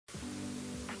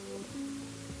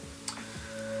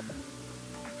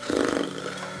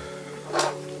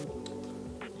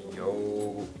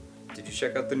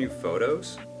check out the new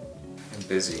photos? I'm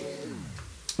busy.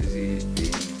 Busy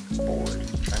being bored.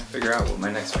 Trying to figure out what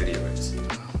my next video is.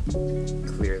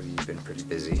 Clearly you've been pretty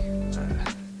busy.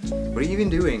 What are you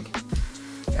even doing?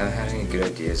 I haven't had any good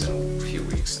ideas in a few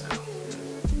weeks now. I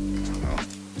don't know.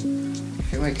 I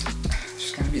feel like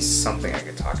there's gotta be something I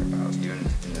could talk about, even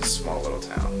in this small little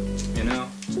town. You know?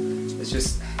 It's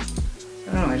just,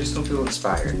 I don't know, I just don't feel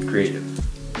inspired, creative.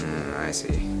 I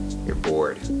see. You're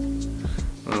bored.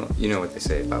 Well, you know what they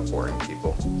say about boring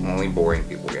people. Only boring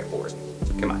people get bored.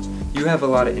 Come on. You have a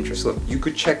lot of interest. Look, you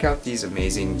could check out these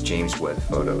amazing James Webb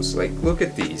photos. Like, look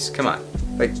at these. Come on.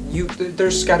 Like,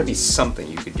 there's got to be something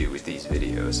you could do with these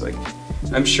videos. Like,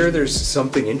 I'm sure there's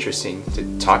something interesting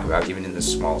to talk about even in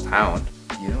this small town.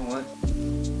 You know what?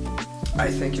 I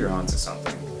think you're onto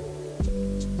something.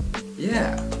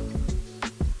 Yeah.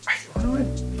 You know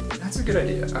what? That's a good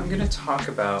idea. I'm gonna talk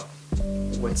about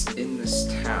what's in this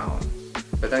town,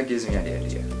 but that gives me an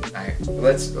idea. Alright,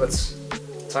 let's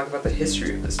talk about the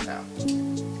history of this town.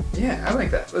 Yeah, I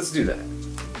like that. Let's do that.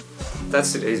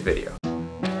 That's today's video.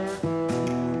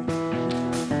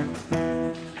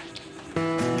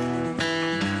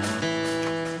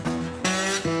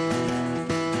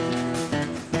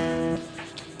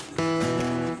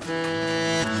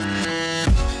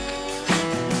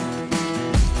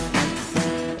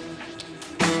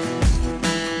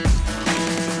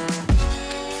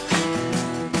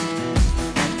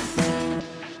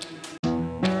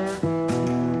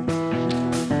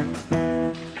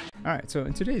 Alright, so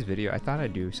in today's video, I thought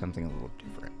I'd do something a little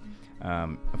different.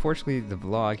 Unfortunately, the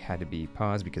vlog had to be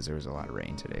paused because there was a lot of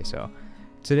rain today, so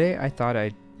today I thought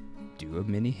I'd do a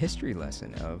mini history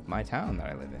lesson of my town that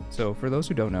I live in. So for those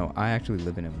who don't know, I actually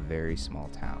live in a very small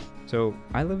town. So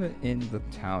I live in the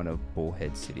town of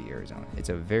Bullhead City, Arizona. It's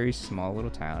a very small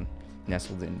little town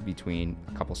nestled in between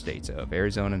a couple states of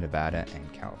Arizona, Nevada,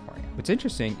 and California. What's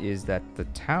interesting is that the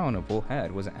town of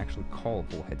Bullhead wasn't actually called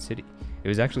Bullhead City. It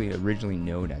was actually originally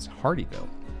known as Hardyville.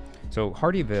 So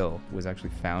Hardyville was actually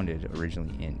founded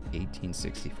originally in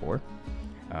 1864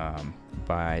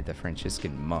 by the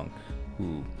Franciscan monk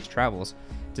who travels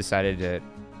decided to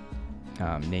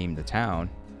name the town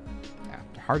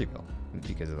after Hardyville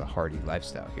because of the hardy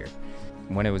lifestyle here.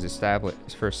 When it was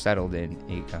established, first settled in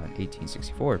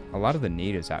 1864, a lot of the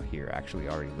natives out here actually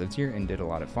already lived here and did a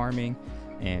lot of farming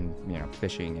and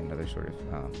fishing and other sort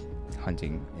of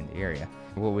hunting in the area.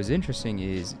 What was interesting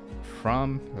is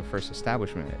from the first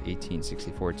establishment of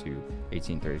 1864 to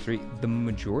 1833, the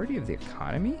majority of the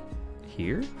economy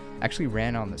here actually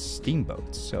ran on the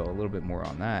steamboats. So a little bit more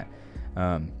on that.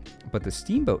 But the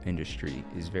steamboat industry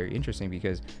is very interesting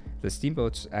because the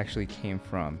steamboats actually came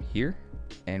from here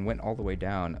and went all the way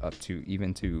down up to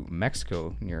even to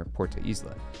Mexico near Puerto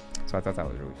Isla. So I thought that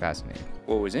was really fascinating.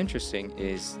 What was interesting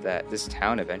is that this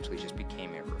town eventually just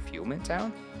became a refuelment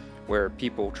town where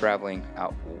people traveling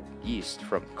out east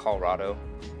from Colorado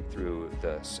through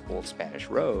the old Spanish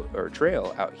road or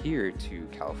trail out here to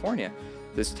California,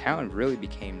 this town really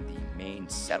became the main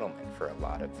settlement for a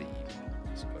lot of the,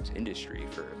 I suppose, industry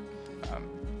for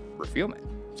refuelment.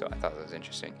 So I thought that was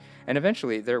interesting. And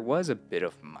eventually there was a bit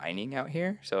of mining out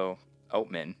here. So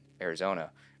Oatman,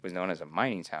 Arizona, was known as a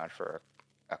mining town for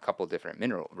a couple different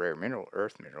rare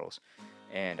earth minerals,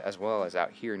 and as well as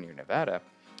out here near Nevada.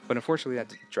 But unfortunately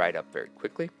that dried up very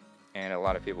quickly, and a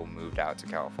lot of people moved out to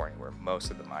California where most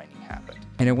of the mining happened.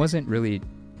 And it wasn't really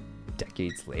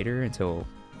decades later until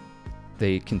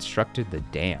they constructed the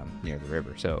dam near the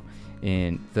river. So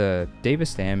in the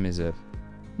Davis Dam is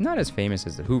not as famous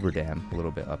as the Hoover Dam, a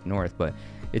little bit up north, but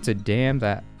it's a dam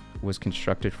that was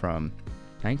constructed from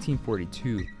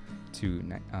 1942 to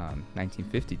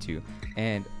 1952,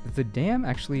 and the dam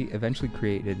actually eventually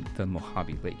created the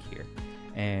Mojave Lake here.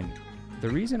 And the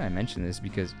reason I mention this is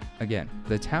because, again,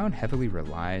 the town heavily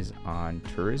relies on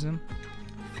tourism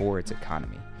for its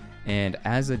economy, and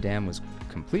as the dam was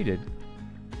completed,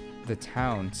 the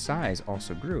town size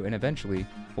also grew, and eventually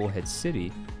Bullhead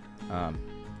City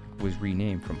was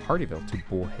renamed from Hardyville to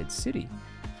Bullhead City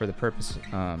for the purpose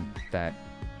that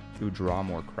it would draw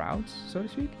more crowds, so to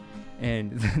speak.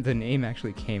 And the name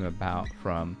actually came about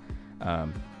from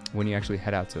when you actually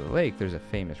head out to the lake, there's a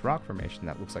famous rock formation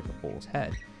that looks like a bull's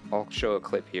head. I'll show a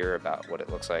clip here about what it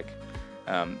looks like.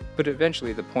 But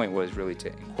eventually the point was really to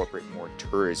incorporate more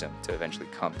tourism to eventually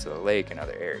come to the lake and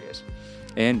other areas.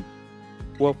 And,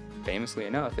 well, famously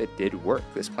enough, it did work.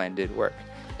 This plan did work.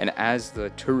 And as the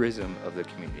tourism of the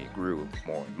community grew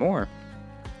more and more,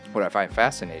 what I find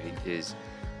fascinating is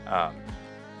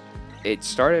it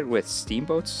started with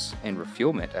steamboats and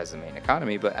refuelment as the main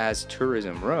economy, but as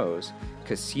tourism rose,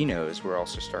 casinos were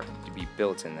also starting to be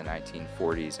built in the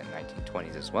 1940s and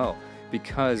 1920s as well,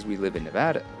 because we live in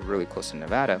Nevada, really close to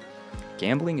Nevada,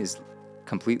 gambling is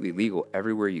completely legal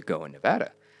everywhere you go in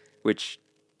Nevada, which,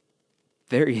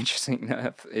 very interesting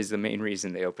enough, is the main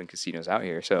reason they opened casinos out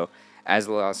here. So as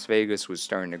Las Vegas was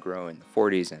starting to grow in the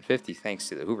 40s and 50s thanks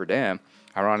to the Hoover Dam,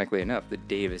 ironically enough, the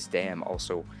Davis Dam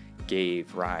also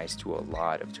gave rise to a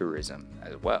lot of tourism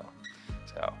as well.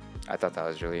 So I thought that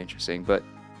was really interesting. But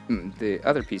the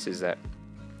other piece is that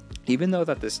even though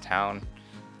that this town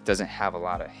doesn't have a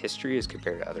lot of history as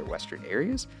compared to other Western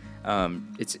areas,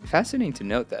 it's fascinating to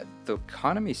note that the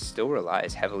economy still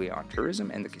relies heavily on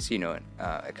tourism and the casino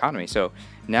economy. So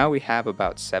now we have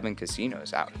about 7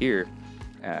 casinos out here.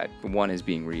 One is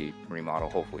being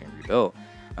remodeled, hopefully, and rebuilt.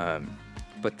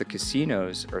 But the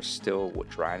casinos are still what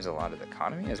drives a lot of the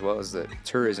economy, as well as the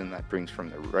tourism that brings from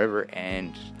the river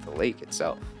and the lake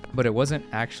itself. But it wasn't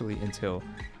actually until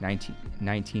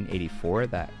 1984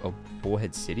 that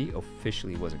Bullhead City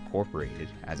officially was incorporated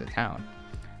as a town.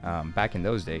 Back in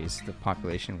those days, the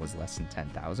population was less than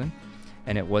 10,000,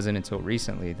 and it wasn't until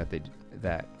recently that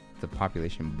the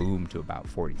population boomed to about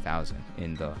 40,000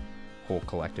 in the whole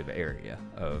collective area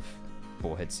of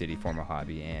Bullhead City, Fort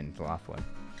Mojave, and Laughlin.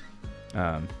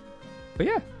 But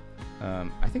yeah,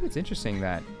 I think it's interesting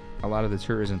that a lot of the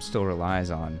tourism still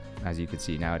relies on, as you can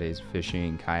see nowadays,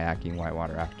 fishing, kayaking,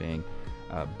 whitewater rafting,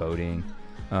 boating,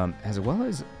 as well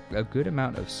as a good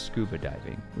amount of scuba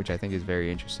diving, which I think is very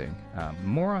interesting.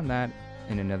 More on that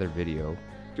in another video.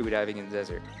 Scuba diving in the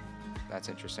desert. That's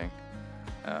interesting.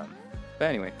 But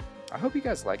anyway, I hope you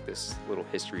guys like this little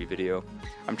history video.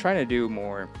 I'm trying to do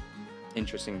more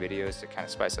interesting videos to kind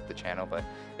of spice up the channel, but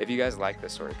if you guys like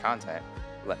this sort of content,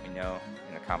 let me know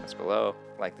in the comments below.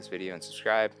 Like this video and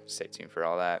subscribe. Stay tuned for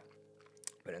all that.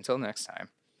 But until next time,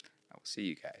 I will see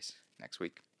you guys next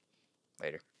week.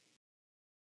 Later.